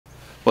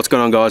What's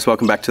going on, guys?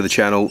 Welcome back to the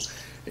channel.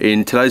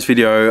 In today's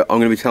video I'm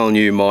going to be telling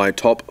you my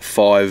top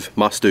 5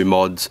 must-do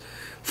mods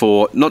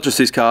for not just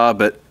this car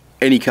but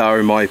any car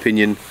in my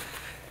opinion.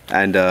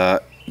 And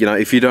you know,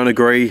 if you don't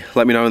agree,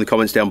 let me know in the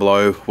comments down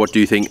below. What do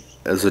you think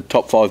as the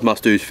top 5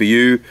 must-dos for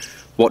you?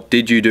 What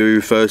did you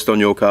do first on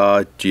your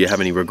car? Do you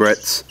have any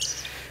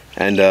regrets?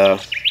 And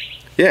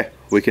yeah,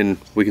 we can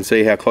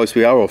see how close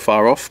we are or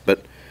far off,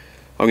 but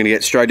I'm going to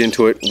get straight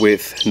into it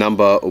with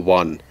number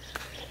 1,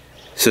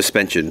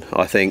 suspension.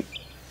 I think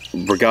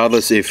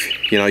regardless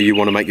if you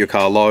want to make your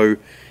car low,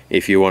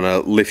 if you want to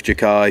lift your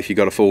car, if you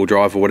got a full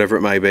drive or whatever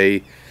it may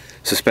be,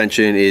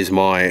 suspension is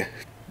my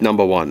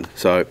number 1.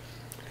 So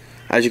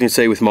as you can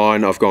see with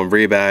mine, I've gone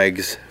rear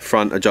bags,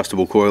 front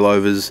adjustable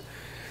coilovers.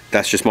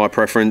 That's just my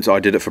preference. I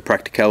did it for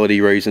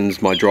practicality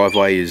reasons. My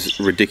driveway is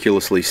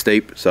ridiculously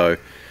steep, so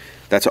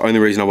that's the only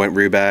reason I went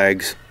rear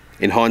bags.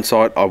 In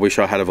hindsight, I wish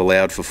I had have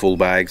allowed for full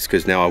bags,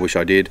 because now I wish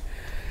I did,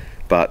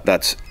 but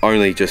that's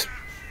only just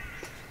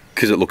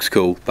because it looks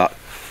cool. But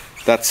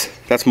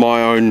that's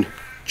my own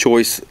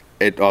choice.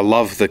 I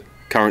love the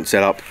current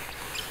setup.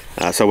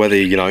 So whether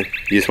you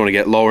just want to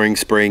get lowering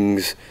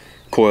springs,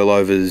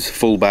 coilovers,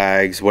 full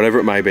bags, whatever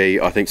it may be,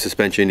 I think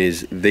suspension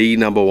is the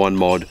number 1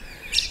 mod,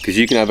 because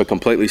you can have a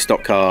completely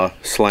stock car,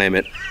 slam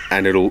it,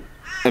 and it'll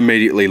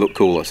immediately look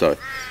cooler. So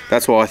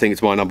that's why I think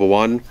it's my number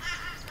 1.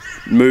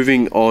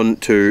 Moving on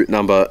to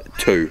number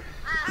 2,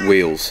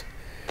 wheels.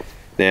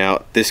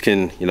 Now this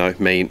can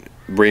mean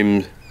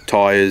rims,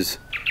 tires.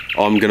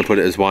 I'm going to put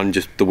it as one,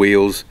 just the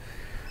wheels.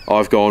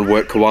 I've gone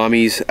work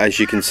Kawamis, as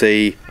you can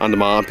see under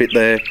my armpit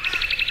there.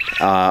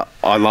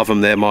 I love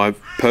them. They're my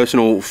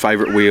personal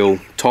favourite wheel,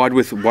 tied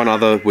with one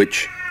other,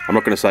 which I'm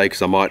not going to say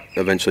because I might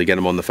eventually get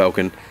them on the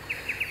Falcon.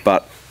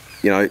 But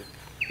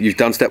you've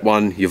done step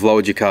 1, you've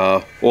lowered your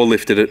car or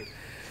lifted it.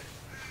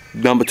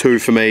 Number 2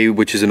 for me,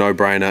 which is a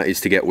no-brainer,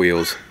 is to get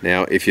wheels.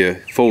 Now if you're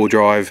four-wheel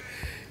drive,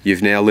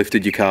 you've now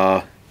lifted your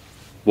car.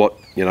 What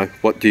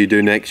do you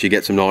do next? You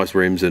get some nice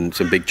rims and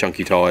some big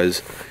chunky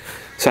tires.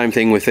 Same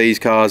thing with these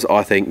cars.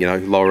 I think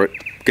lower it,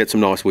 get some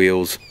nice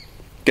wheels,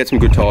 get some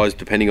good tires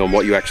depending on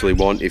what you actually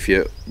want. If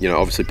you're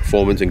obviously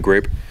performance and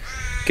grip,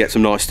 get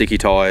some nice sticky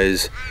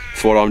tires.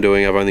 For what I'm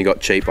doing, I've only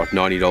got cheap like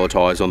 $90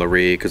 tires on the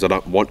rear because I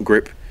don't want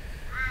grip.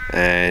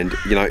 And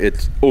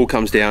it all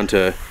comes down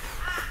to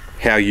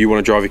how you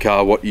want to drive your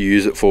car, what you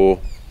use it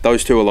for.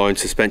 Those two alone,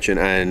 suspension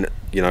and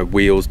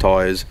wheels,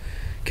 tires,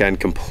 can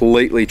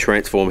completely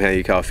transform how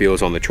your car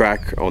feels on the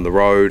track, on the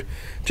road,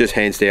 just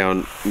hands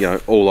down,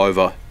 all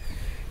over.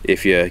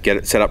 If you get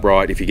it set up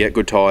right, if you get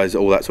good tires,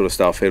 all that sort of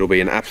stuff, it'll be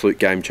an absolute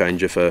game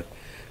changer for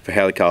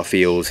how the car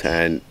feels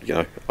and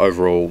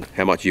overall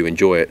how much you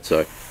enjoy it.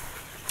 So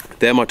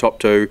they're my top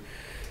 2.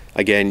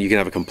 Again, you can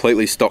have a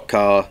completely stock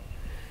car,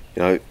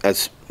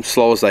 as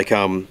slow as they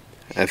come,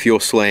 and if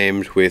you're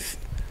slammed with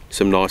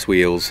some nice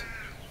wheels,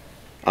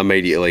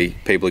 immediately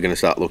people are going to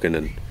start looking,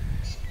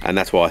 and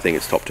that's why I think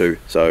it's top 2.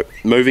 So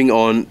moving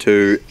on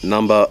to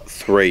number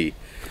 3,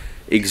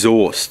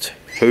 exhaust.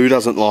 Who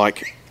doesn't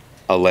like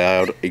a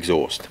loud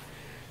exhaust?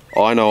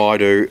 I know I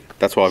do.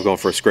 That's why I've gone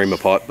for a screamer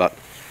pipe. But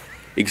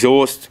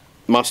exhaust,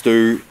 must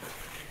do.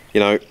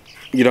 You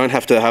don't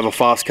have to have a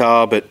fast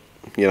car, but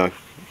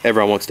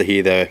everyone wants to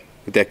hear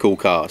their cool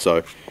car.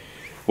 So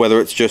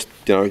whether it's just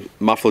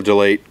muffler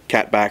delete,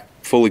 cat back,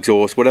 full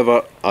exhaust,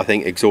 whatever, I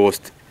think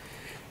exhaust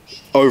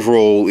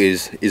overall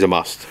is a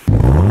must.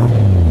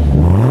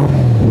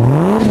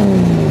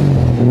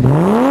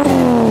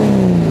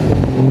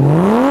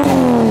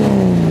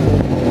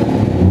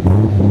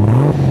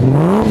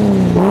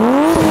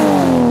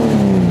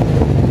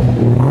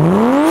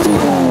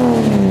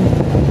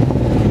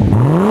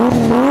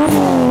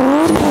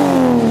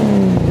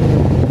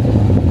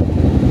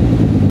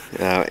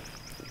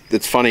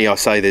 It's funny I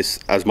say this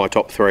as my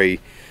top 3.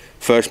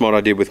 First mod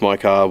I did with my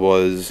car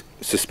was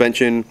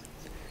suspension,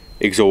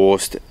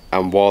 exhaust,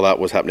 and while that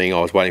was happening I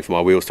was waiting for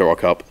my wheels to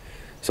rock up.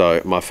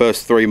 So my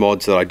first 3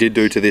 mods that I did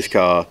do to this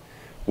car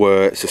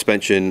were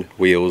suspension,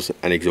 wheels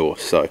and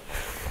exhaust. So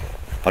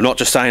I'm not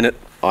just saying it,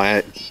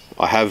 I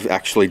have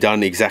actually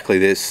done exactly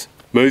this.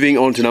 Moving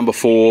on to number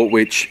 4,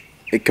 which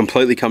it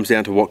completely comes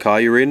down to what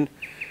car you're in.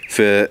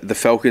 For the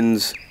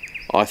Falcons,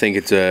 I think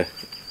it's a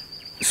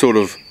sort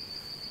of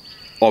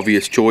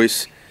obvious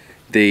choice,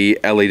 the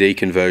LED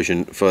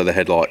conversion for the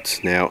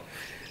headlights. Now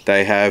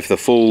they have the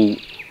full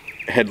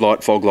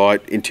headlight, fog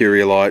light,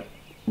 interior light,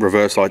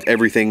 reverse lights,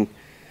 everything.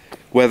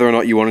 Whether or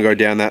not you want to go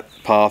down that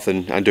path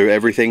and do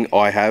everything,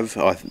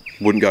 I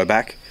wouldn't go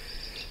back,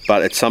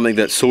 but it's something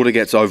that sort of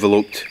gets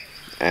overlooked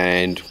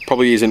and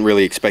probably isn't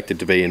really expected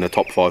to be in the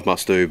top 5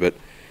 must do. But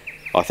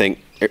I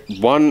think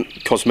one,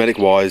 cosmetic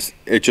wise,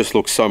 it just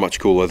looks so much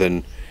cooler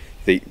than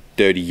the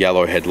dirty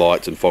yellow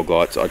headlights and fog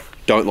lights. I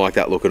don't like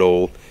that look at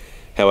all.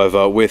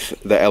 However, with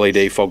the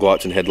LED fog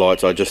lights and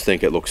headlights, I just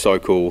think it looks so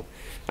cool.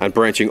 And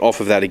branching off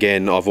of that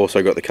again, I've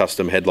also got the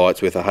custom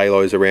headlights with the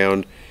halos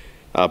around,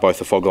 both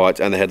the fog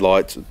lights and the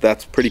headlights.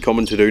 That's pretty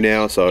common to do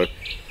now, so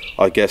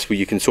I guess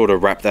you can sort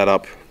of wrap that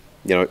up,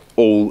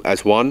 all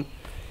as one.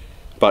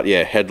 But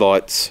yeah,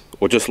 headlights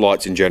or just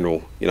lights in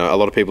general. You know, a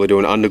lot of people are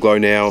doing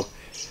underglow now.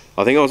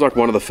 I think I was like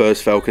one of the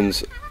first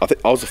Falcons. I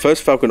think I was the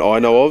first Falcon I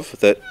know of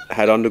that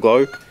had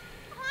underglow.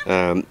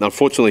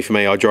 Unfortunately for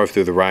me, I drove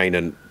through the rain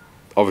and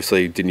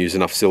obviously didn't use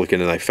enough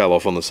silicone, and they fell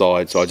off on the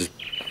side. So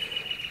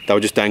they were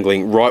just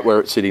dangling right where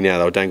it's sitting now.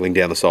 They were dangling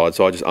down the side,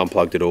 so I just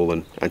unplugged it all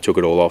and took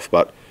it all off.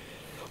 But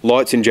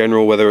lights in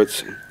general, whether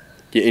it's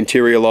your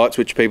interior lights,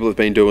 which people have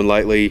been doing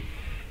lately,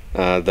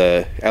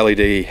 the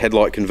LED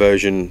headlight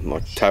conversion,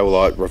 like tail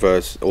light,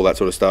 reverse, all that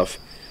sort of stuff.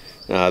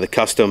 The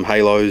custom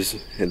halos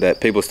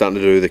that people are starting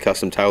to do, the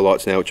custom tail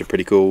lights now, which are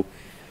pretty cool.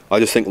 I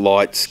just think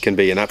lights can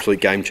be an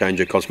absolute game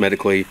changer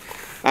cosmetically,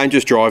 and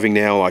just driving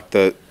now. Like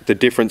the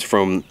difference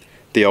from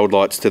the old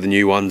lights to the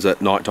new ones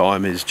at night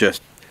time is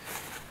just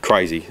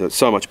crazy. It's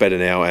so much better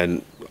now,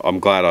 and I'm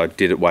glad I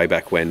did it way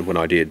back when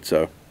I did.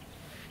 So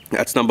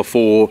that's number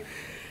 4,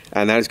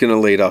 and that is going to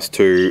lead us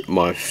to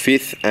my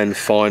 5th and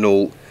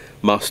final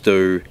must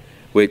do,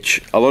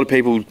 which a lot of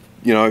people,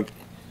 you know,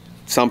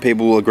 some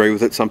people will agree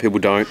with it, some people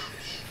don't,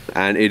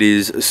 and it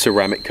is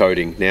ceramic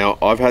coating. Now,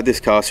 I've had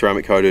this car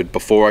ceramic coated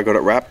before I got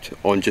it wrapped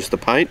on just the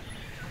paint.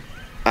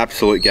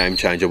 Absolute game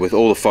changer with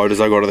all the photos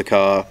I got of the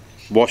car,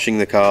 washing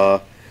the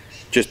car,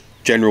 just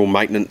general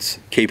maintenance,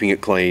 keeping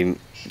it clean,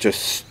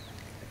 just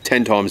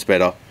 10 times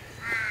better.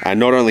 And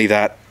not only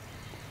that,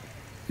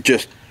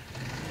 just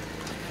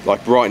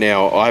like right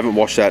now, I haven't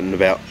washed that in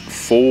about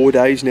 4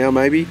 days now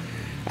maybe,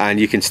 and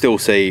you can still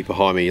see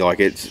behind me, like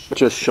it's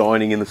just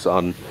shining in the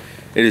sun.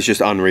 It is just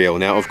unreal.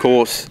 Now, of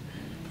course,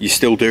 you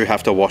still do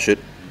have to wash it.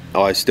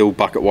 I still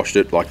bucket washed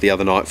it like the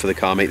other night for the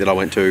car meet that I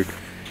went to,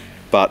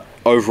 but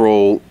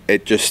overall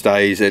it just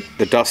stays,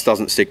 the dust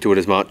doesn't stick to it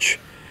as much.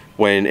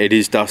 When it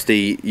is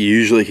dusty, you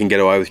usually can get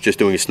away with just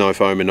doing a snow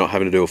foam and not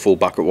having to do a full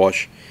bucket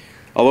wash.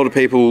 A lot of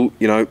people,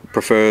 you know,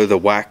 prefer the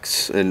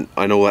wax and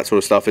all that sort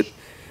of stuff.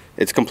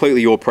 It's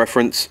completely your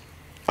preference.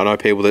 I know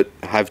people that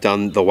have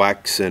done the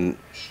wax and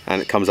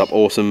it comes up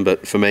awesome,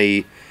 but for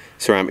me,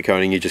 ceramic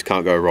coating, you just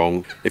can't go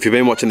wrong. If you've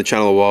been watching the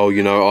channel a while,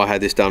 you know I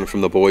had this done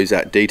from the boys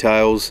at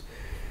Details.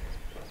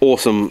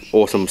 Awesome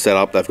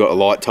setup. They've got a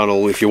light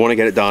tunnel. If you want to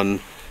get it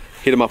done,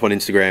 hit them up on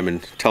Instagram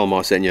and tell them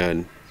I sent you,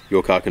 and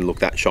your car can look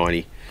that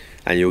shiny,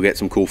 and you'll get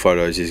some cool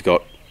photos. He's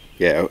got,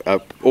 yeah, an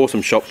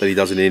awesome shop that he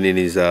does it in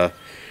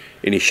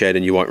his shed,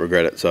 and you won't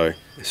regret it. So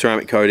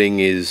ceramic coating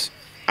is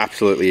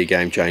absolutely a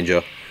game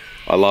changer.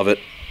 I love it.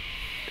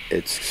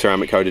 It's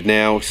ceramic coated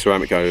now,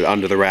 ceramic coated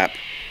under the wrap.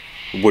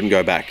 Wouldn't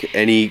go back.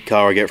 Any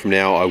car I get from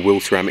now, I will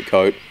ceramic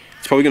coat.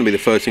 It's probably going to be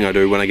the first thing I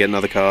do when I get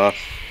another car.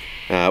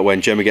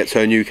 When Gemma gets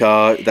her new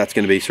car, that's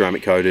going to be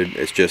ceramic coated.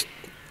 It's just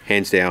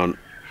hands down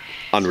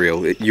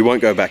unreal. You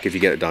won't go back if you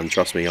get it done,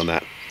 trust me on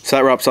that. So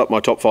that wraps up my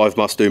top 5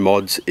 must do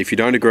mods. If you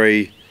don't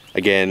agree,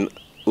 again,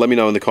 let me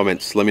know in the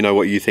comments. Let me know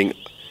what you think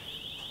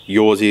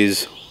yours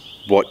is,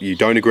 what you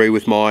don't agree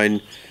with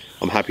mine.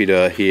 I'm happy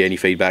to hear any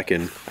feedback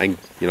and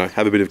you know,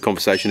 have a bit of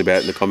conversation about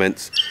it in the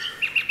comments.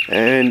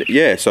 And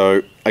yeah,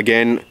 so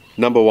again,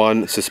 number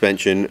 1,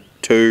 suspension,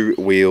 2,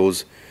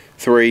 wheels,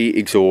 3,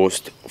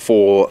 exhaust,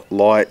 4,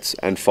 lights,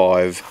 and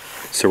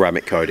 5,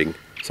 ceramic coating.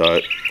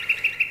 So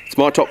it's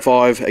my top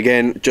 5.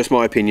 Again, just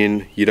my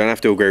opinion. You don't have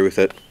to agree with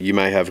it. You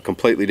may have a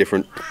completely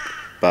different,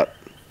 but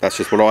that's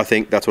just what I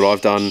think. That's what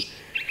I've done.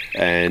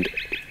 And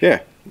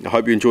yeah, I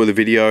hope you enjoy the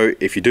video.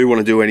 If you do want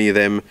to do any of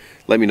them,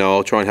 let me know.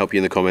 I'll try and help you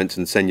in the comments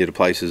and send you to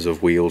places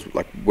of wheels,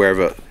 like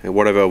wherever,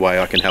 whatever way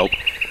I can help.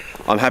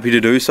 I'm happy to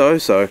do so.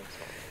 So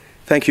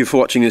thank you for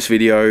watching this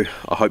video.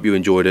 I hope you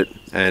enjoyed it,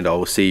 and I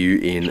will see you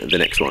in the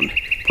next one.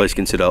 Please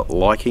consider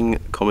liking,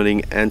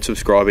 commenting, and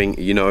subscribing.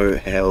 You know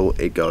how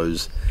it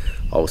goes.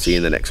 I will see you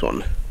in the next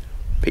one.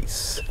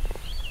 Peace.